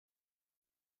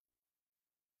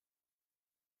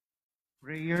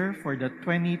Prayer for the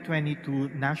 2022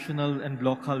 national and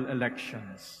local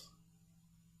elections.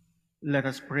 Let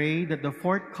us pray that the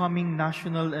forthcoming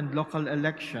national and local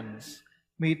elections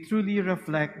may truly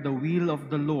reflect the will of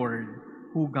the Lord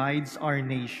who guides our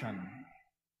nation.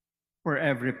 For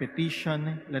every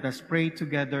petition, let us pray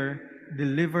together,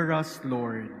 "Deliver us,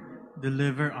 Lord."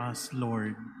 Deliver us,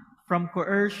 Lord. From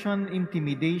coercion,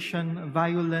 intimidation,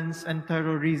 violence, and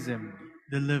terrorism.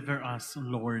 Deliver us,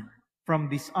 Lord.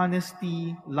 From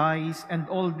dishonesty, lies, and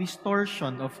all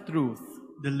distortion of truth.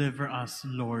 Deliver us,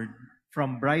 Lord.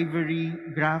 From bribery,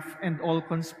 graft, and all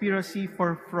conspiracy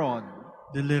for fraud.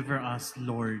 Deliver us,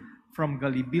 Lord. From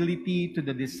gullibility to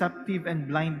the deceptive and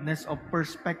blindness of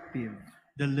perspective.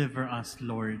 Deliver us,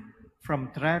 Lord.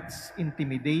 From threats,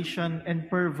 intimidation, and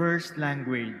perverse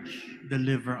language.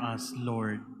 Deliver us,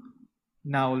 Lord.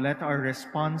 Now let our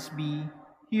response be,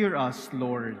 "Hear us,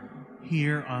 Lord."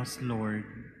 Hear us, Lord.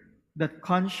 That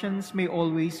conscience may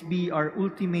always be our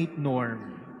ultimate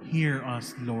norm. Hear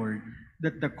us, Lord.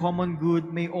 That the common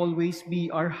good may always be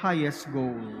our highest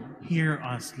goal. Hear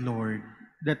us, Lord.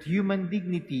 That human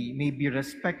dignity may be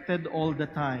respected all the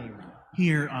time.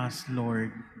 Hear us,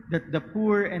 Lord. That the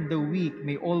poor and the weak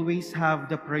may always have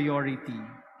the priority.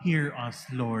 Hear us,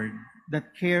 Lord.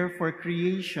 That care for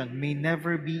creation may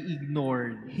never be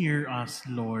ignored. Hear us,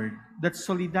 Lord. That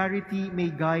solidarity may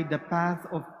guide the path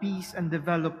of peace and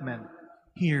development.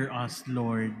 Hear us,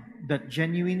 Lord. That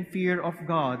genuine fear of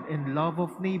God and love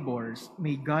of neighbors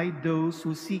may guide those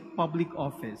who seek public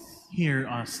office. Hear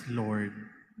us, Lord.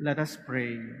 Let us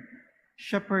pray.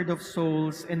 Shepherd of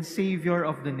souls and Savior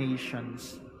of the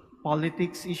nations,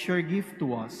 politics is your gift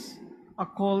to us, a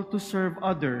call to serve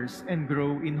others and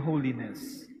grow in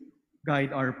holiness.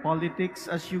 Guide our politics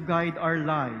as you guide our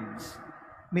lives.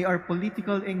 May our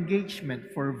political engagement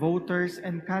for voters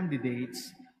and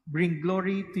candidates bring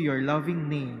glory to your loving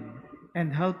name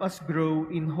and help us grow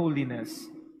in holiness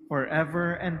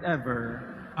forever and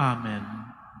ever. Amen.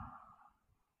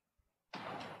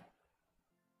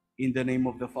 In the name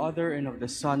of the Father, and of the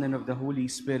Son, and of the Holy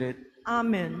Spirit.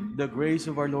 Amen. The grace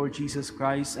of our Lord Jesus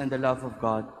Christ, and the love of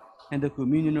God, and the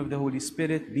communion of the Holy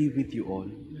Spirit be with you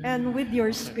all. And with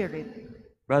your spirit.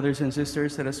 Brothers and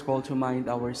sisters, let us call to mind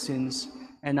our sins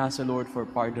and ask the Lord for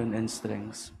pardon and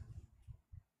strength.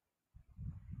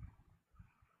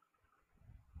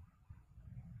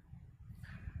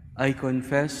 I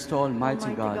confess to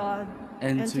Almighty God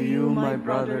and to you, my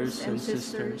brothers and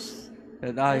sisters,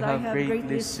 that I have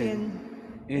greatly sinned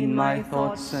in my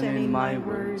thoughts and in my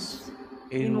words,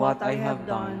 in what I have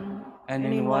done and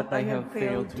in what I have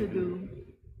failed to do.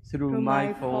 Through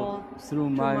my fault, through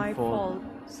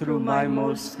my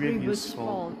most grievous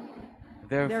fault.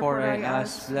 Therefore I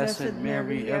ask Blessed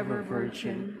Mary, ever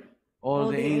Virgin, all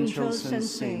the angels and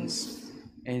saints,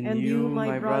 and you,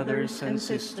 my brothers and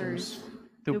sisters,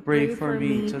 to pray for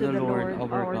me to the Lord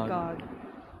our God.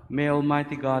 May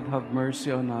Almighty God have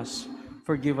mercy on us,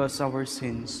 forgive us our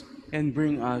sins, and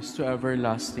bring us to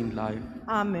everlasting life.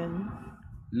 Amen.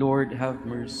 Lord, have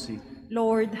mercy.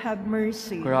 Lord, have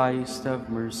mercy. Christ, have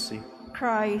mercy.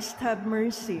 Christ, have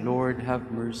mercy. Lord,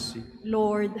 have mercy.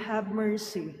 Lord, have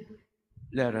mercy.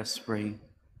 Let us pray.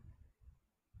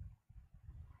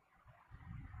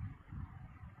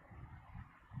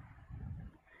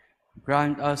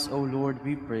 Grant us, O Lord,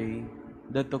 we pray,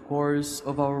 that the course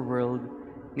of our world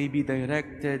may be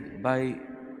directed by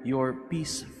your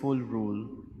peaceful rule,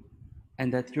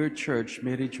 and that your Church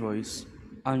may rejoice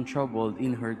untroubled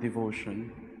in her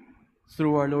devotion.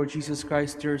 Through our Lord Jesus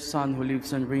Christ, your Son, who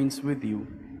lives and reigns with you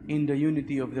in the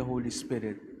unity of the Holy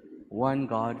Spirit, one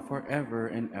God, forever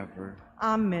and ever.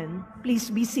 Amen.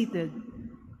 Please be seated.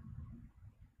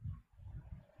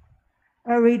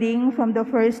 A reading from the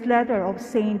first letter of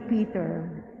St.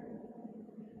 Peter.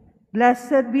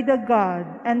 Blessed be the God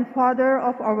and Father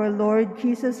of our Lord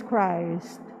Jesus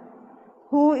Christ,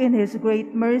 who in his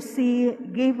great mercy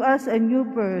gave us a new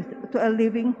birth to a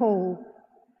living hope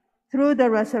through the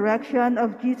resurrection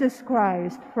of Jesus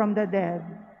Christ from the dead,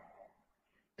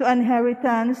 to an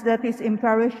inheritance that is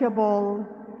imperishable,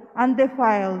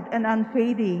 undefiled, and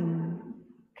unfading,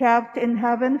 kept in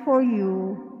heaven for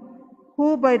you,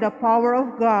 who by the power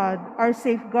of God are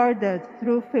safeguarded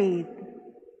through faith,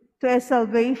 to a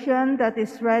salvation that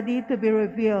is ready to be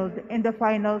revealed in the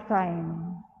final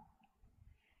time.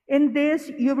 In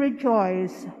this you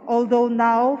rejoice, although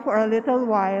now for a little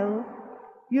while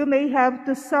you may have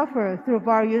to suffer through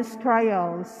various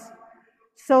trials,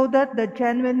 so that the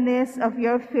genuineness of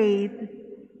your faith,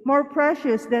 more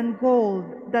precious than gold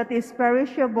that is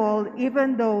perishable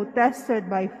even though tested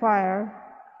by fire,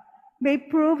 may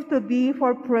prove to be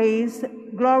for praise,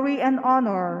 glory, and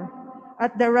honor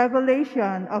at the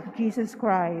revelation of Jesus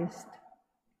Christ.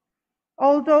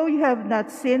 Although you have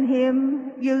not seen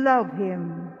him, you love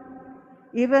him.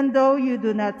 Even though you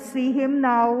do not see him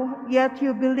now, yet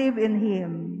you believe in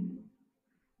him.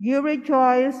 You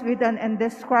rejoice with an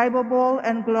indescribable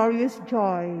and glorious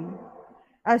joy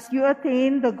as you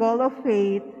attain the goal of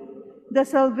faith, the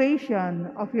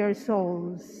salvation of your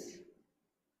souls.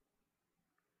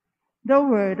 The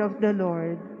word of the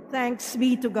Lord. Thanks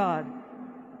be to God.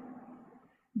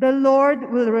 The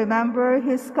Lord will remember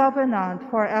his covenant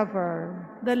forever.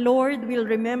 The Lord will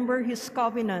remember his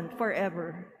covenant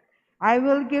forever. I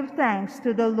will give thanks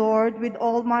to the Lord with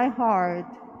all my heart,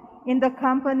 in the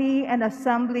company and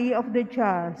assembly of the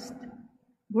just.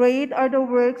 Great are the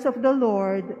works of the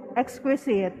Lord,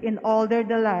 exquisite in all their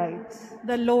delights.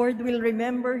 The Lord will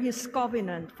remember his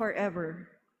covenant forever.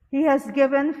 He has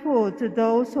given food to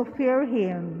those who fear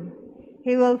him.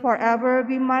 He will forever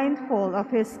be mindful of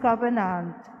his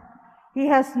covenant. He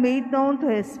has made known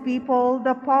to his people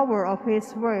the power of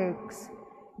his works,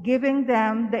 giving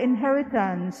them the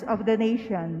inheritance of the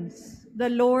nations. The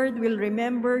Lord will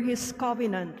remember his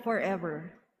covenant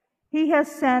forever. He has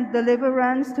sent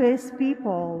deliverance to his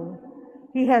people.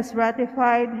 He has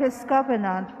ratified his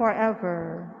covenant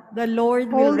forever. The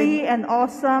Lord Holy and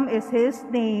awesome is his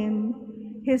name.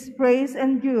 His praise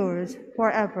endures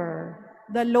forever.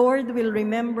 The Lord will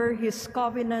remember his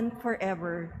covenant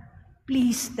forever.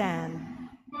 Please stand.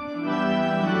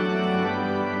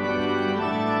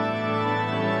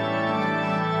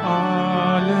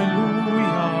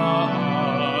 Alleluia,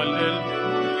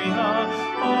 alleluia,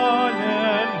 alleluia.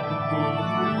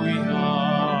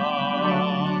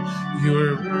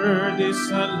 Your word is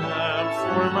a lamp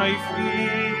for my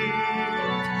feet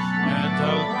and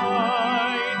a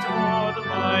light on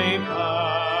my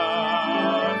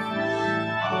path.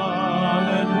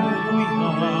 Alleluia,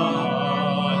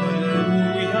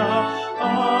 alleluia,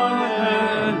 alleluia.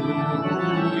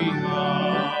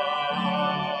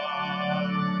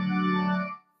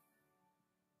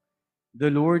 The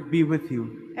Lord be with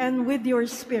you. And with your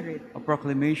spirit. A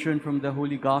proclamation from the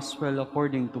Holy Gospel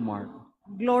according to Mark.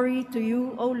 Glory to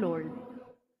you, O Lord.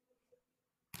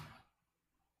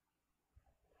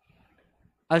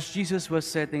 As Jesus was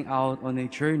setting out on a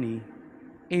journey,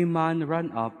 a man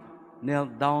ran up,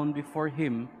 knelt down before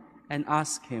him, and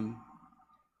asked him,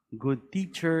 "Good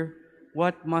teacher,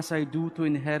 what must I do to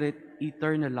inherit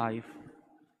eternal life?"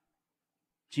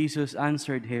 Jesus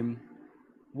answered him,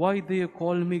 "Why do you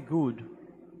call me good?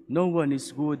 No one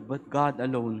is good but God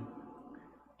alone.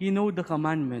 You know the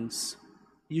commandments.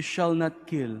 You shall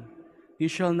not kill. You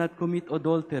shall not commit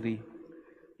adultery.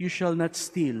 You shall not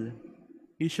steal.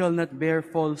 You shall not bear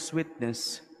false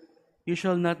witness. You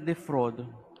shall not defraud.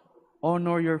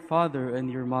 Honor your father and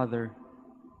your mother."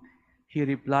 He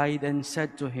replied and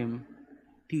said to him,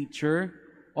 "Teacher,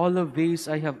 all of these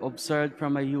I have observed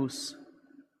from my youth."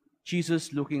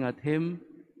 Jesus, looking at him,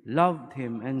 loved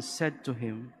him and said to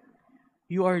him,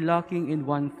 "You are lacking in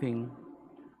one thing.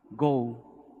 Go,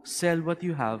 sell what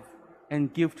you have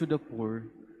and give to the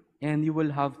poor, and you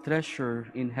will have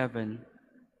treasure in heaven.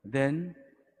 Then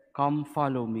come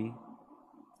follow me."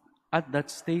 At that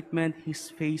statement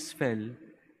his face fell,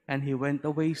 and he went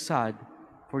away sad,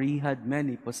 for he had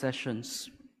many possessions.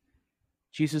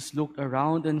 Jesus looked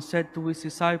around and said to his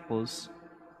disciples,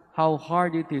 "How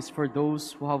hard it is for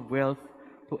those who have wealth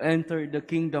to enter the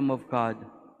kingdom of God."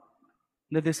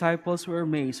 The disciples were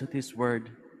amazed at his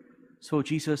word. So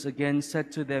Jesus again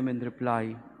said to them in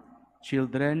reply,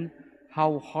 "Children,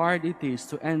 how hard it is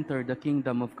to enter the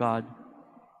kingdom of God.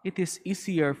 It is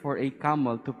easier for a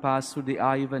camel to pass through the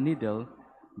eye of a needle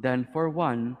than for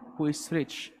one who is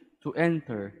rich to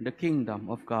enter the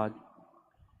kingdom of God."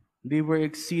 They were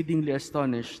exceedingly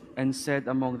astonished and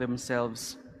said among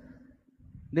themselves,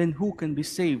 "Then who can be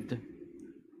saved?"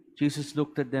 Jesus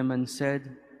looked at them and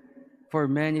said, "For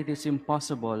men it is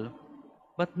impossible,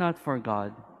 but not for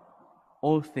God.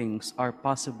 All things are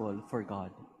possible for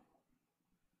God."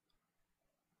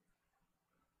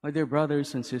 My dear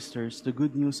brothers and sisters, the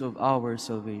good news of our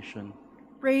salvation.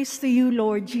 Praise to you,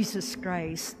 Lord Jesus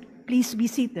Christ. Please be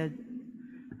seated.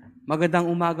 Magandang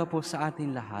umaga po sa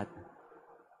atin lahat.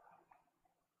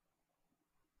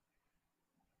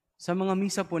 Sa mga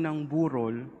misa po ng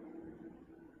burol,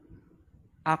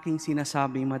 aking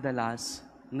sinasabing madalas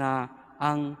na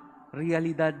ang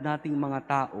realidad nating mga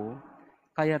tao,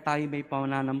 kaya tayo may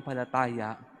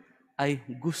pananampalataya, ay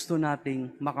gusto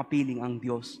nating makapiling ang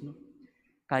Diyos.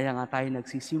 Kaya nga tayo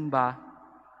nagsisimba,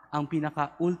 ang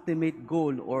pinaka-ultimate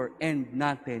goal or end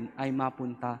natin ay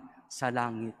mapunta sa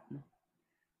langit.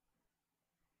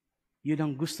 Yun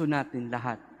ang gusto natin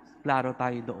lahat. Klaro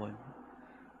tayo doon.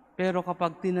 Pero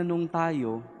kapag tinanong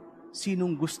tayo,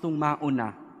 sinong gustong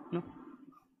mauna? No?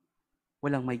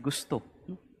 Walang may gusto.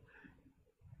 No?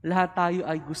 Lahat tayo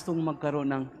ay gustong magkaroon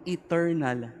ng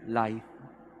eternal life.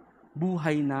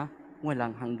 Buhay na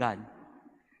walang hanggan.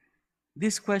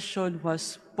 This question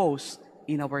was posed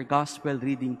in our gospel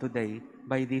reading today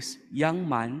by this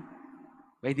man,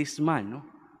 no,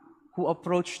 who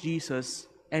approached Jesus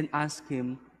and asked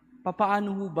him,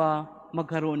 papaano ho ba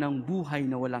magkaroon ng buhay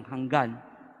na walang hanggan?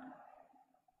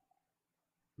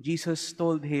 Jesus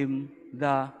told him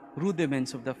the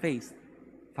rudiments of the faith.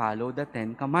 Follow the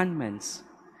 10 commandments.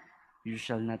 You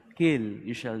shall not kill,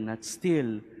 you shall not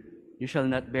steal, you shall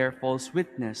not bear false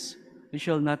witness, you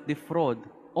shall not defraud,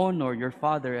 honor your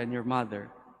father and your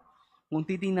mother. Kung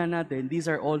titingnan natin, these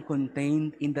are all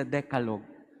contained in the Decalogue,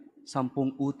 10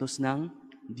 utos ng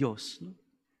Diyos.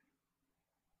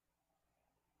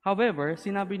 However,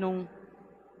 sinabi nung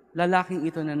lalaking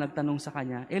ito na nagtanong sa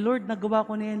kanya, Lord, nagawa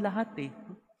ko na yan lahat eh.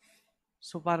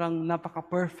 So parang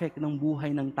napaka-perfect ng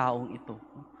buhay ng taong ito.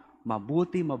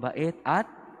 Mabuti, mabait, at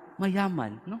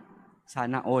mayaman. No?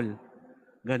 Sana all.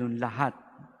 Ganun lahat.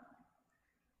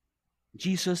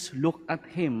 Jesus looked at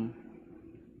him,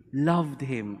 loved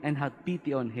him, and had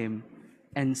pity on him,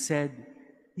 and said,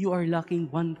 you are lacking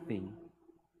one thing.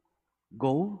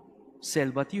 Go,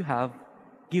 sell what you have,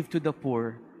 give to the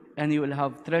poor, and you will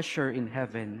have treasure in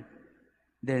heaven.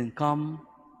 Then come,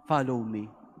 follow me.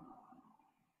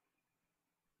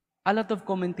 A lot of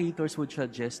commentators would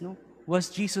suggest, no? Was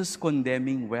Jesus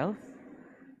condemning wealth?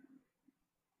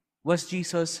 Was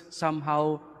Jesus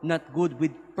somehow not good with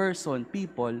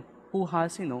people who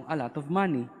has, a lot of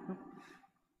money?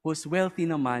 Who's wealthy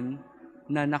naman,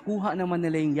 na nakuha naman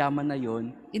nila yung yaman na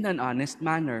yon in an honest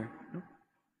manner.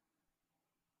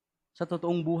 Sa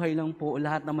totoong buhay lang po,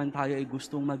 lahat naman tayo ay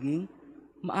gustong maging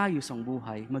maayos ang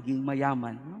buhay, maging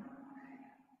mayaman.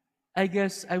 I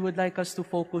guess I would like us to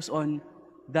focus on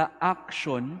the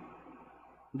action,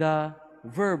 the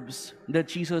verbs that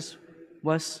Jesus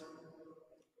was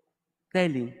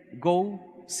telling. Go,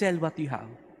 sell what you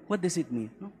have. What does it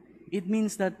mean? It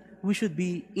means that we should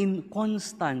be in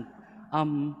constant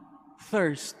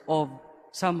thirst of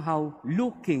somehow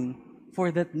looking for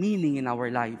that meaning in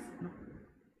our life.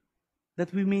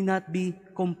 That we may not be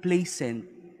complacent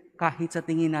kahit sa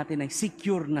tingin natin ay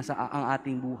secure na ang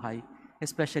ating buhay,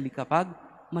 especially kapag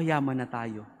mayaman na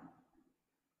tayo.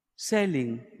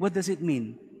 Selling, what does it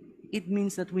mean? It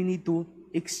means that we need to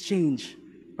exchange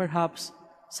perhaps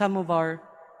some of our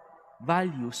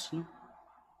values,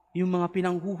 yung mga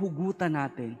pinanghuhugutan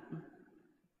natin.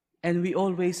 And we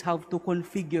always have to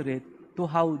configure it to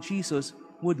how Jesus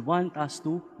would want us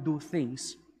to do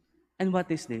things. And what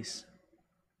is this?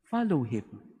 Follow Him.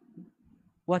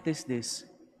 What is this?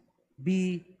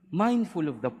 Be mindful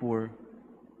of the poor.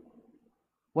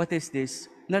 What is this?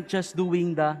 Not just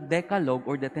doing the Decalogue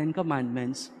or the 10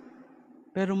 Commandments,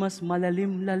 pero mas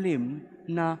malalim-lalim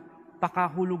na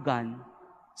pakahulugan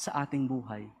sa ating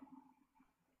buhay.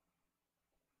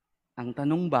 Ang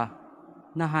tanong ba,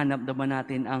 nahanap naman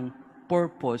natin ang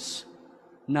purpose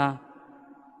na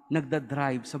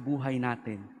nagdadrive sa buhay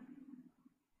natin?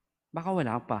 Baka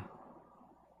wala pa.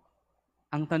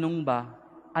 Ang tanong ba,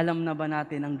 alam na ba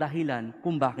natin ang dahilan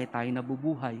kung bakit tayo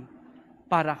nabubuhay?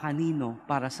 Para kanino?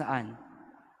 Para saan?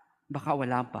 Baka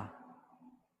wala pa.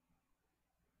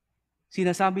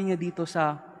 Sinasabi niya dito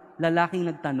sa lalaking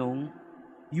nagtanong,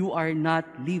 you are not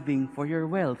living for your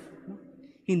wealth.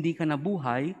 Hindi ka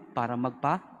nabuhay para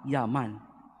magpayaman.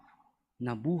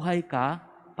 Nabuhay ka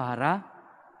para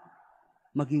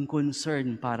maging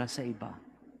concern para sa iba.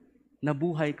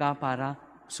 Nabuhay ka para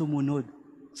sumunod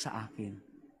sa akin.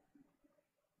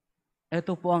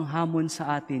 Ito po ang hamon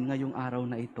sa atin ngayong araw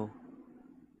na ito.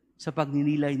 Sa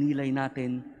pagninilay-nilay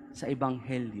natin sa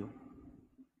Ebanghelyo,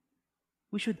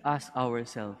 we should ask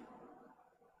ourselves,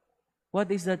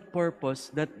 what is that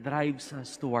purpose that drives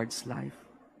us towards life?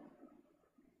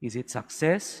 Is it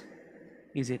success?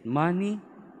 Is it money?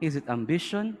 Is it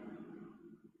ambition?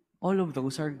 All of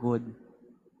those are good.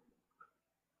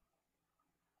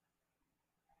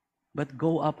 But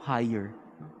go up higher.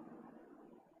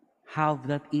 Have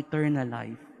that eternal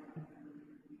life.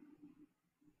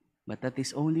 But that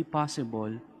is only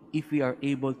possible if we are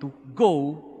able to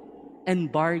go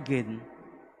and bargain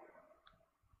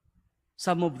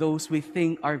some of those we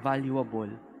think are valuable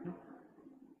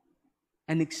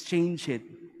and exchange it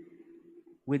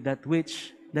with that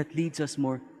which that leads us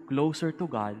more closer to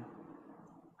God,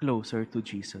 closer to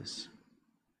Jesus.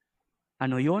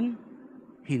 Ano yon?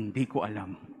 Hindi ko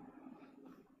alam.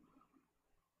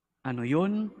 Ano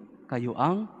yon? Kayo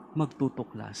ang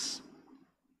magtutuklas.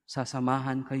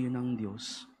 Sasamahan kayo ng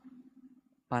Diyos.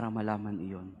 para malaman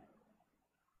iyon.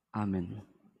 Amen.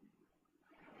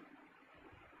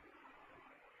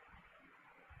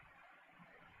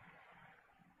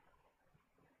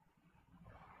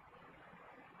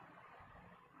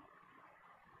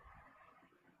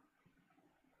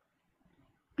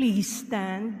 Please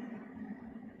stand.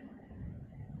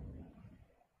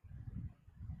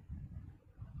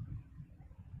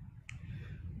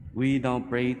 We now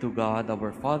pray to God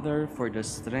our Father for the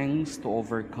strength to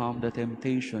overcome the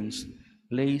temptations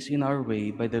placed in our way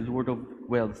by the Lord of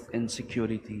wealth and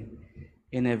security.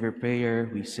 In every prayer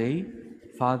we say,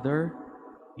 Father,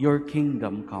 your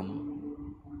kingdom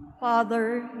come.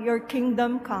 Father, your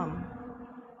kingdom come.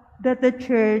 That the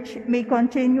Church may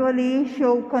continually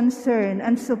show concern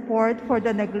and support for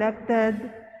the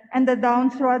neglected and the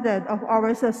downtrodden of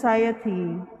our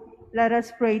society, let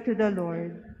us pray to the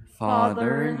Lord.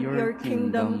 Father, your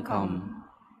kingdom come.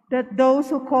 That those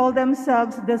who call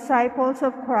themselves disciples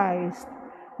of Christ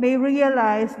may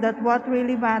realize that what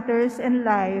really matters in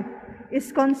life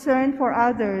is concern for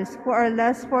others who are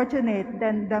less fortunate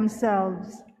than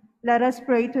themselves. Let us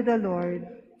pray to the Lord.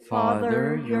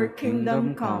 Father, your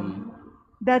kingdom come.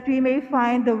 That we may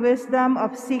find the wisdom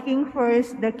of seeking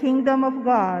first the kingdom of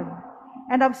God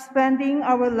and of spending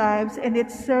our lives in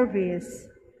its service.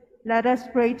 Let us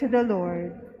pray to the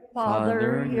Lord.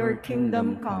 Father, your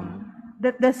kingdom come.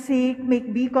 That the sick may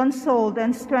be consoled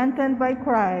and strengthened by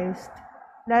Christ.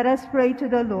 Let us pray to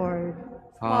the Lord.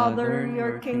 Father,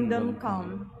 your kingdom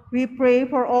come. We pray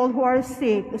for all who are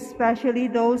sick, especially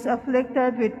those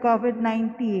afflicted with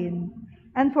COVID-19,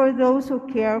 and for those who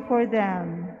care for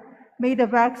them. May the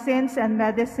vaccines and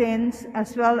medicines,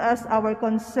 as well as our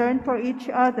concern for each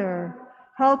other,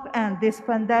 help end this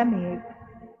pandemic.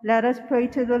 Let us pray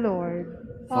to the Lord.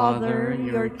 Father,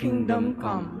 your kingdom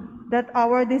come. That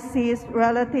our deceased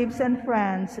relatives and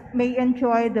friends may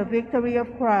enjoy the victory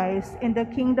of Christ in the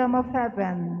kingdom of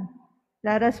heaven.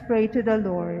 Let us pray to the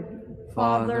Lord.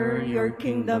 Father, your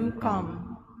kingdom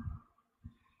come.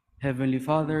 Heavenly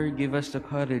Father, give us the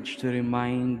courage to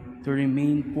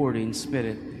remain poor in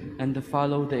spirit and to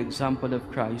follow the example of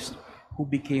Christ, who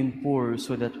became poor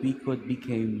so that we could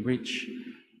become rich.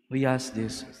 We ask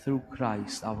this through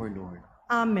Christ our Lord.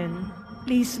 Amen.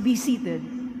 Please be seated.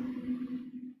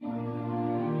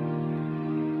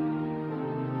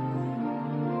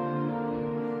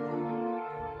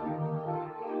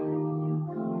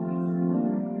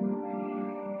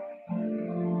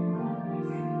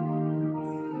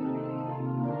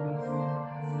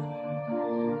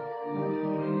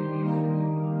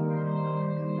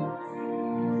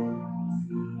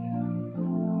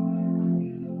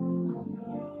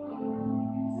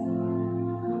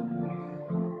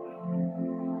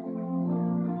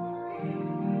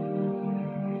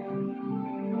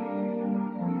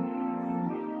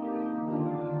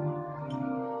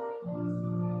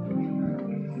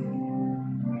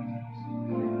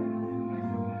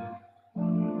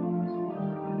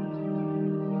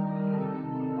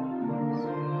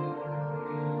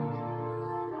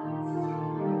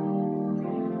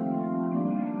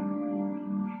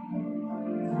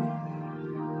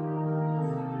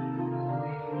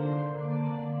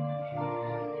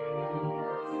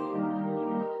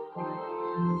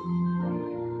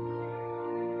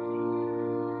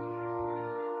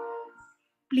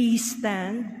 Please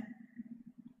stand.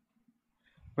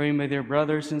 Pray, my dear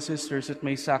brothers and sisters, that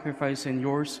my sacrifice and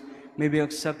yours may be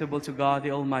acceptable to God,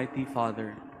 the Almighty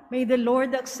Father. May the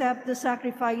Lord accept the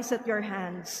sacrifice at your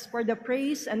hands for the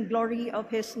praise and glory of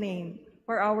his name,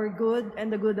 for our good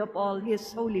and the good of all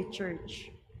his holy church.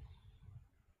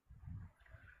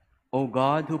 O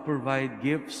God, who provide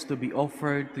gifts to be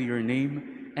offered to your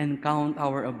name and count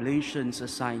our oblations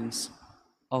as signs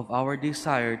of our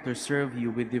desire to serve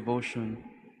you with devotion,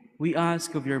 we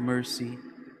ask of your mercy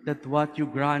that what you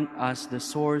grant us the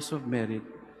source of merit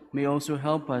may also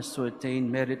help us to attain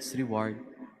merit's reward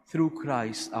through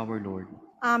Christ our Lord.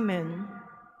 Amen.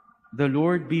 The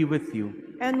Lord be with you.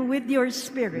 And with your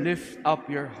spirit. Lift up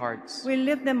your hearts. We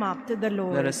lift them up to the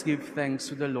Lord. Let us give thanks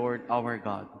to the Lord our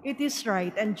God. It is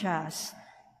right and just.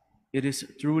 It is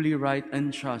truly right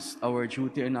and just, our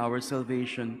duty and our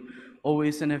salvation,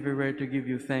 always and everywhere to give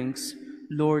you thanks,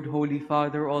 Lord, Holy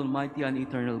Father, Almighty and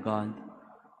Eternal God.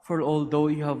 For although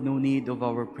you have no need of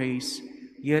our praise,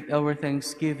 yet our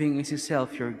thanksgiving is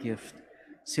itself your gift,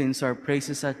 since our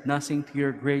praises add nothing to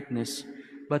your greatness,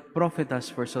 but profit us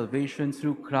for salvation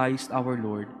through Christ our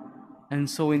Lord. And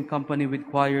so in company with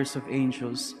choirs of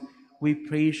angels, we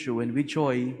praise you, and with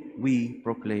joy we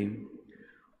proclaim,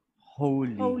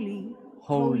 Holy, Holy,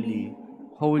 holy,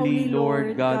 holy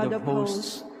Lord God of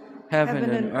hosts, heaven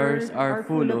and earth are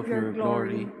full of your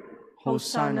glory.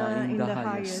 Hosanna in the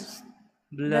highest.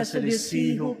 Blessed is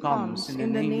he who comes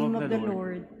in the name of the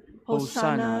Lord.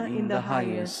 Hosanna in the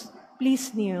highest.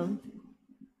 Please kneel.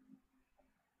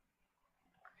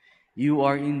 You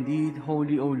are indeed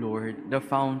holy, O Lord, the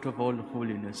fount of all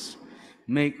holiness.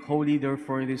 Make holy,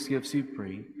 therefore, these gifts, we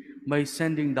pray, by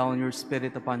sending down your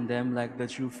Spirit upon them like the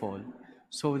dew fall,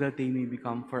 so that they may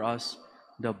become for us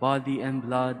the body and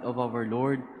blood of our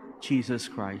Lord Jesus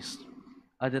Christ.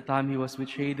 At the time he was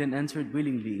betrayed and entered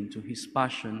willingly into his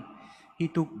passion, he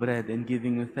took bread and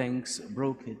giving you thanks,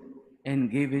 broke it, and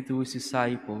gave it to his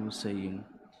disciples, saying,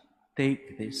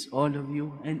 "Take this, all of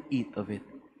you, and eat of it,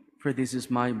 for this is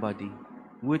my body,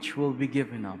 which will be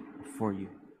given up for you."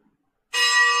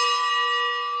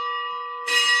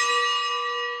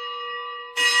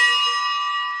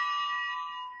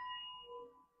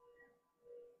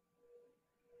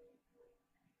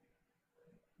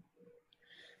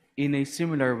 In a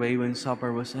similar way, when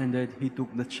supper was ended, he took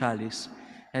the chalice,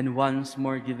 and once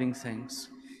more giving thanks,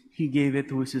 he gave it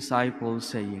to his disciples,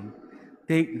 saying,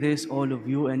 "Take this, all of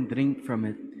you, and drink from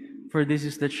it, for this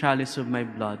is the chalice of my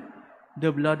blood,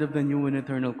 the blood of the new and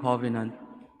eternal covenant,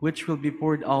 which will be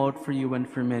poured out for you and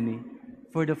for many,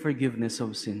 for the forgiveness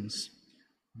of sins.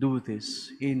 Do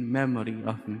this in memory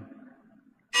of me."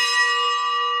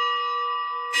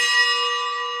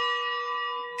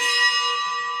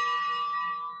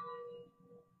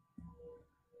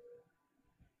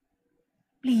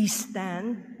 Please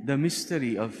stand. The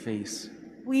mystery of faith.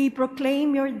 We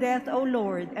proclaim your death, O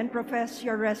Lord, and profess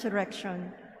your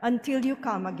resurrection until you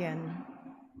come again.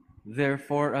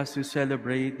 Therefore, as we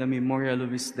celebrate the memorial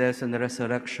of his death and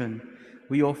resurrection,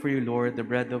 we offer you, Lord, the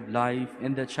bread of life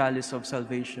and the chalice of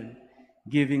salvation,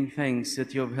 giving thanks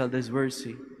that you have held us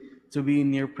worthy to be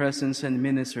in your presence and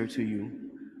minister to you.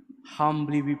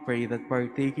 Humbly we pray that,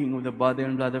 partaking of the body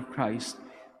and blood of Christ,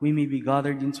 we may be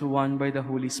gathered into one by the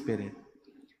Holy Spirit.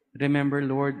 Remember,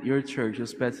 Lord, your church who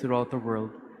spread throughout the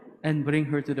world, and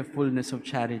bring her to the fullness of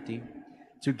charity,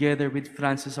 together with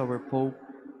Francis our Pope,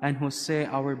 and Jose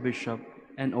our Bishop,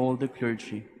 and all the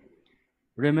clergy.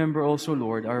 Remember also,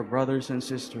 Lord, our brothers and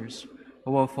sisters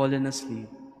who have fallen asleep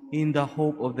in the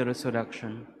hope of the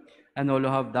resurrection, and all who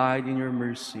have died in your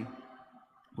mercy.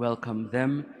 Welcome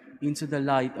them into the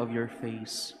light of your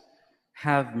face.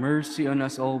 Have mercy on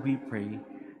us all, we pray,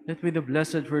 that with the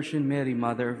Blessed Virgin Mary,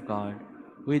 Mother of God,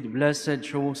 with blessed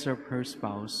Joseph, her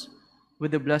spouse, with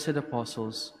the blessed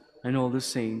apostles, and all the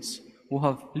saints who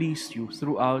have pleased you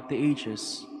throughout the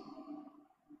ages,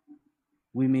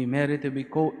 we may merit to be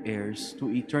co-heirs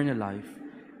to eternal life,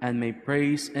 and may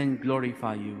praise and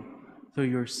glorify you through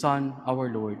your Son, our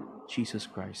Lord, Jesus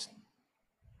Christ.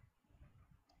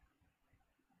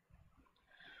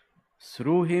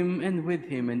 Through him, and with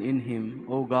him, and in him,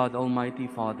 O God, Almighty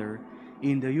Father,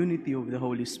 in the unity of the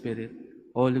Holy Spirit,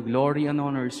 all glory and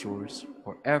honor is yours,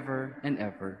 forever and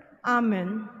ever.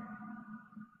 Amen.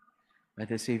 By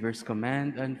the Savior's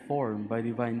command and formed by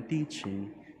divine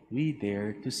teaching, we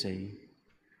dare to say,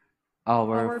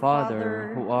 Our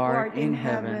Father, who art in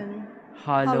heaven,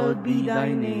 hallowed be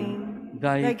thy name.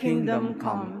 Thy kingdom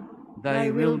come, thy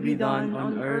will be done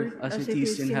on earth as it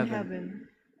is in heaven.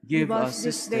 Give us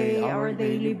this day our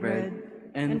daily bread,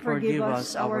 and forgive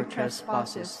us our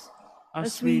trespasses,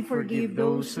 as we forgive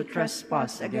those who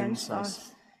trespass against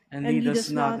us. And lead us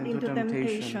not into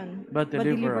temptation, but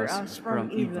deliver us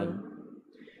from evil.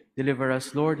 Deliver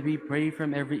us, Lord, we pray,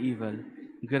 from every evil.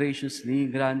 Graciously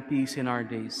grant peace in our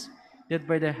days, that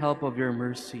by the help of your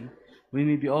mercy we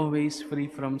may be always free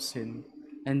from sin,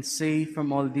 and safe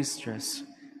from all distress,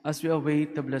 as we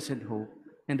await the blessed hope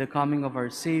and the coming of our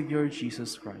Savior,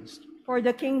 Jesus Christ. For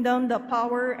the kingdom, the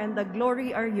power, and the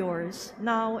glory are yours,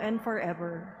 now and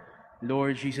forever.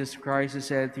 Lord Jesus Christ, who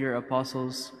said to your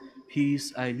apostles,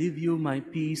 Peace I leave you, my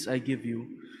peace I give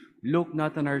you. Look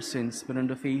not on our sins, but on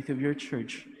the faith of your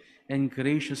church, and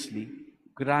graciously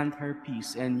grant her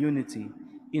peace and unity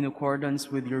in accordance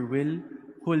with your will,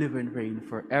 who live and reign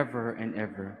forever and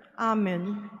ever.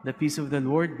 Amen. The peace of the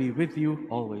Lord be with you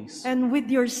always. And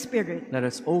with your spirit. Let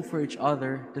us offer each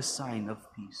other the sign of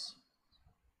peace.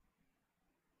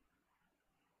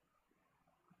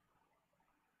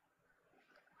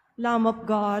 Lamb of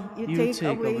God, you take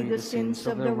away the sins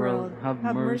of the world, have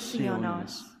mercy on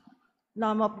us.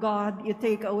 Lamb of God, you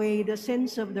take away the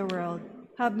sins of the world,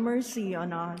 have mercy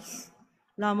on us.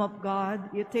 Lamb of God,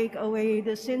 you take away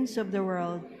the sins of the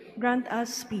world, grant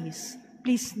us peace.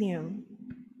 Please kneel.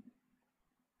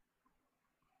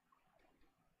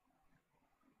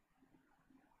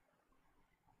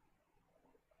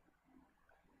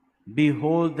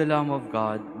 Behold the Lamb of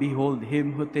God, behold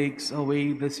him who takes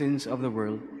away the sins of the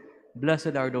world.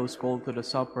 Blessed are those called to the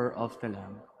supper of the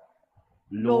Lamb.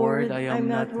 Lord, I am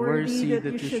not worthy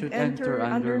that you should enter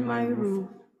under my roof,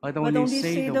 but only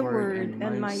say the word,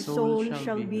 and my soul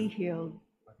shall be healed.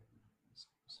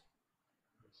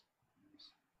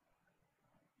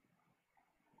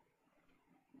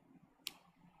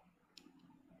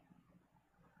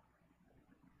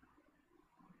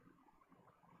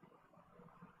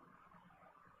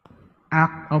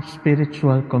 Act of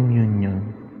Spiritual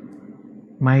Communion.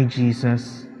 My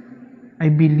Jesus, I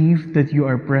believe that you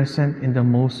are present in the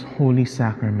most holy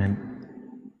sacrament.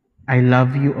 I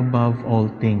love you above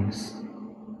all things,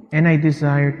 and I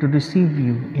desire to receive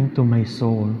you into my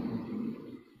soul.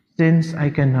 Since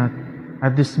I cannot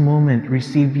at this moment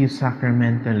receive you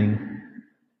sacramentally,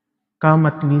 come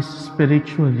at least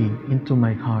spiritually into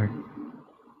my heart.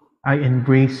 I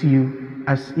embrace you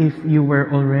as if you were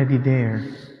already there,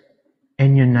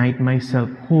 and unite myself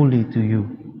wholly to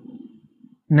you.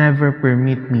 Never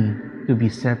permit me to be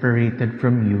separated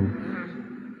from you.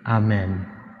 Amen.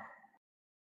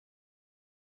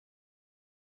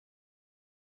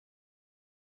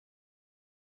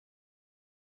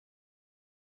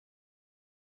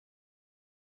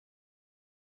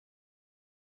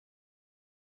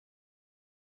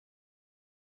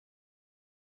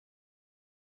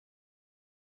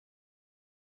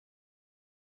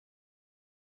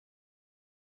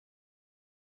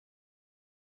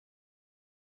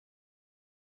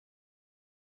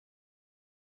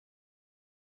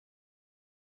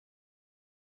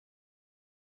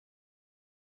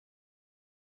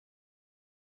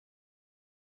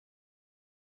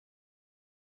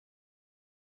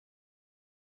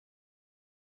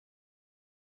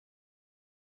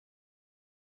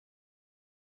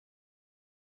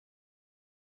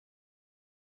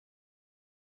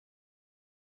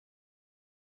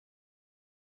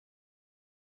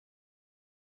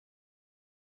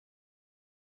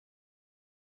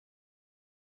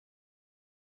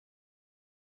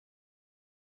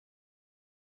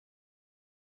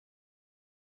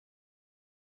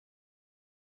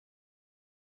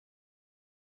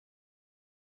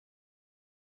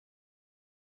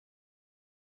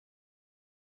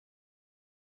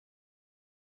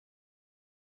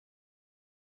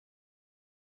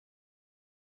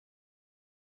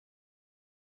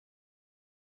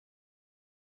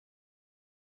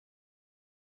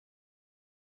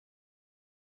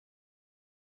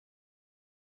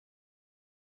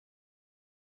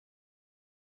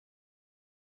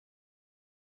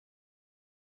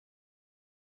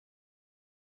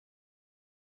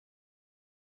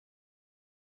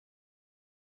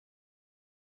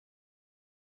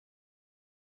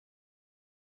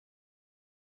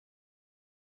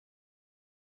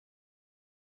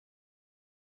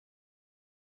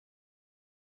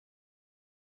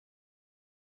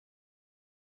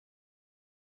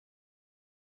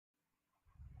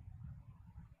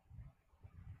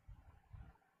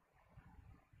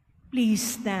 Please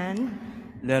stand.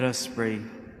 Let us pray.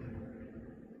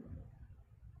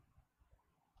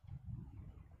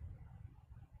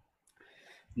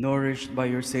 Nourished by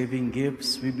your saving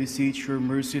gifts, we beseech your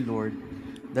mercy, Lord,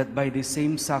 that by the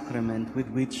same sacrament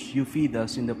with which you feed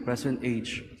us in the present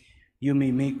age, you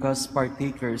may make us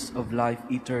partakers of life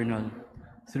eternal,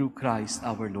 through Christ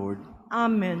our Lord.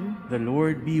 Amen. The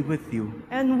Lord be with you.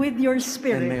 And with your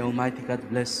spirit. And may Almighty God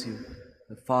bless you,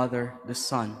 the Father, the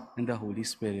Son, and the Holy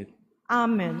Spirit.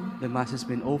 Amen. The Mass has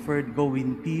been offered. Go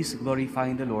in peace,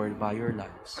 glorifying the Lord by your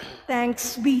lives.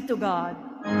 Thanks be to God.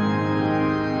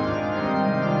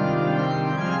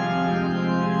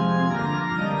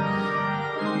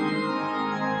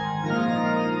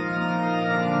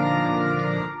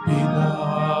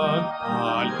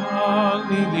 Pinagpalang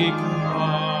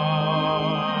nilikha,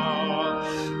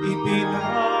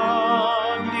 ipinagling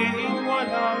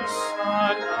walang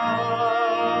sala,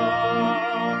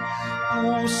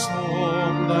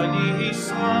 pusong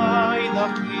dalisay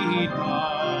dakila,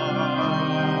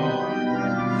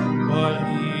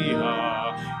 balik